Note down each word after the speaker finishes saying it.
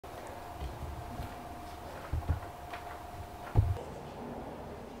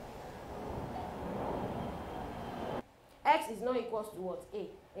X is not equals to what? A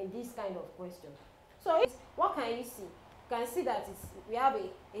in this kind of question. So what can you see? You can see that we have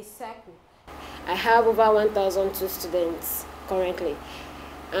a circle. I have over 1,002 students currently,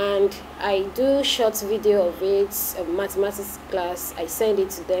 and I do short video of it, a mathematics class. I send it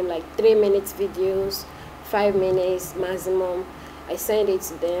to them, like 3-minute videos, 5 minutes maximum. I send it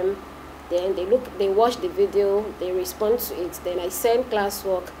to them, then they watch the video, they respond to it, then I send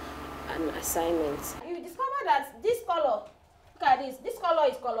classwork and assignments. You discover that this color, look at this color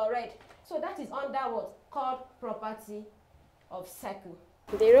is color red. So that is under what? Called property of circle.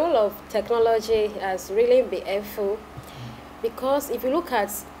 The role of technology has really been helpful, because if you look at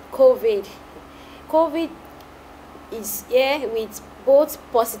COVID is here with both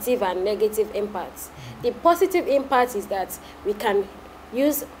positive and negative impacts. The positive impact is that we can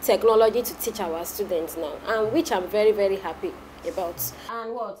use technology to teach our students now, and which I'm very, very happy about.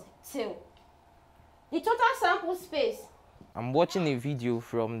 And what? Till the total sample space. I'm watching a video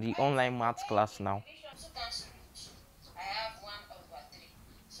from the online maths class now. I have 1/3.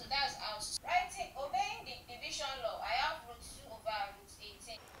 So that's out. Writing, obeying the division law, I have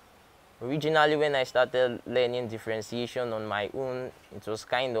 √2/18. Originally, when I started learning differentiation on my own, it was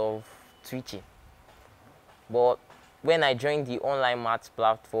kind of twitchy. But when I joined the online maths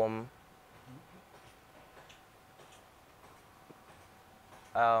platform,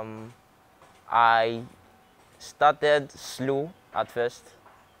 I started slow at first,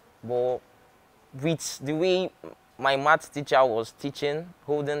 but with the way my maths teacher was teaching,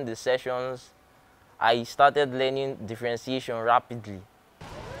 holding the sessions, I started learning differentiation rapidly.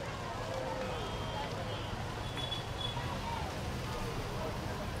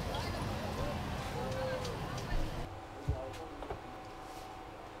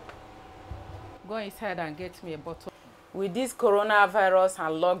 Go inside and get me a bottle. With this coronavirus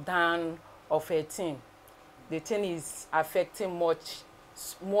and lockdown of 18, the thing is affecting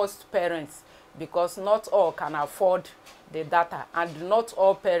most parents, because not all can afford the data, and not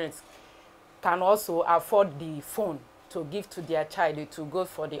all parents can also afford the phone to give to their child to go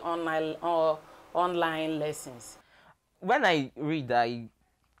for the online lessons. When I read, I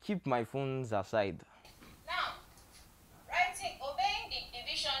keep my phones aside. Now, writing, obeying the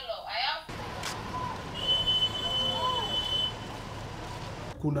division law, I have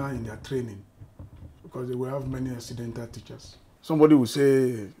Kuna in their training, because they will have many accidental teachers. Somebody will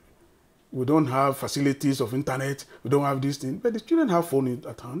say, we don't have facilities of internet, we don't have this thing, but the children have phone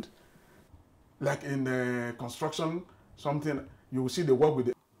at hand. Like in construction, something, you will see they work with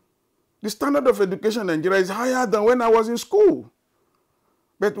it. The standard of education in Nigeria is higher than when I was in school.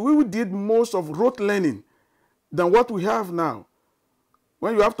 But we did most of rote learning than what we have now.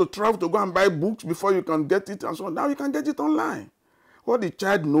 When you have to travel to go and buy books before you can get it and so on, now you can get it online. What the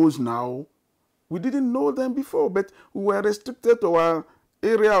child knows now, we didn't know them before, but we were restricted to our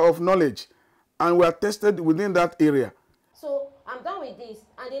area of knowledge, and we are tested within that area. So I'm done with this,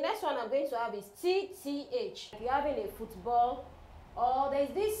 and the next one I'm going to have is TTH. If you're having a football, or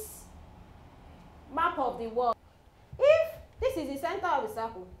there's this map of the world. If this is the center of the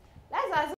circle, let's assume